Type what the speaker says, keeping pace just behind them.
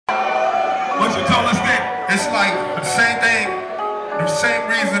What you told us then? It's like the same thing, the same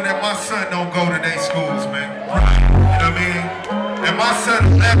reason that my son don't go to their schools, man. Right. You know what I mean? And my son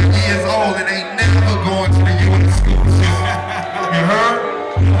is 11 years old and ain't never going to the U.S. schools. You heard?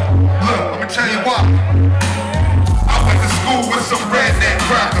 Look, I'm gonna tell you why. I went to school with some redneck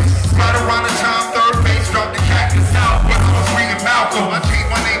crackers. Right around the time third base dropped the cactus out. When I was reading Malcolm, I changed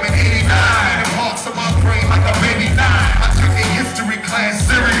my name in 89. Reading parts of my brain like a baby 9. I took a history class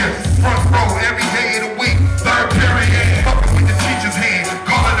serious. Front row every day of the week. Third period. Fucking with the teacher's hand.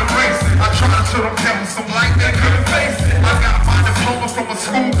 Calling them racist. I tried to show them devils some light they couldn't face it. I got my diploma from a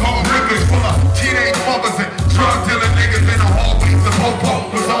school called Rivers full of teenage mothers and drug dealing niggas in the hallways. The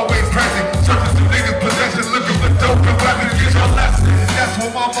popo was always present. Searching through niggas' possession, looking for dope and weapons. Get your lesson. That's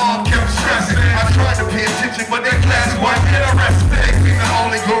what my mom kept stressing. I tried to pay attention, but that class wasn't interested. They think the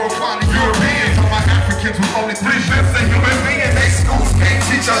only girl finding Europeans. All my Africans was only 3/5 of human beings. They schools can't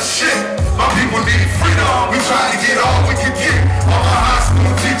teach us shit. My people need freedom. We try to get all we can get. All my high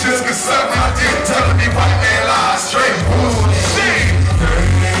school teachers can suck my dick, telling me white man lies straight. Bullshit.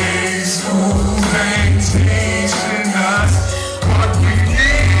 These schools ain't teaching us what we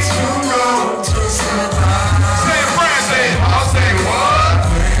need to know to survive. Say Prez, I'll say what?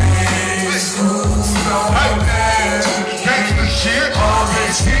 These schools don't educate. Gangsta shit. All they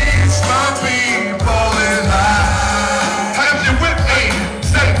teach my people in life. Have you with me?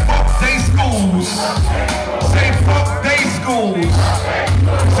 Say fuck they schools. Say fuck they schools.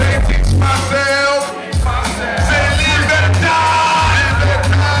 Say teach myself. Say leave better die.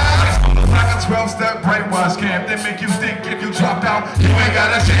 Like a 12-step brainwash camp, they make you think if you drop out, you ain't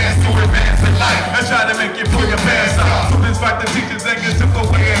got a chance to advance in life. And try to make you pull your pants off. Students fight the teachers and get took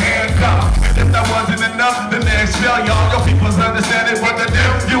away a handcuff. If that wasn't enough, then they expel y'all. Your people's understanding what to do.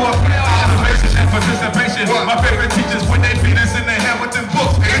 You a fail. Observation and participation. My favorite teachers when they beat us in the head with them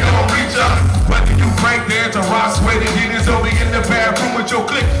books, they don't reach us. Whether you break dance or rock, sway the units, or we in the bathroom with your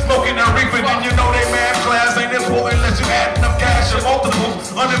clique, smoking a reefer, then you know they math class ain't important unless you add enough cash or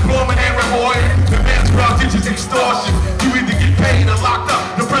multiples. Unemployed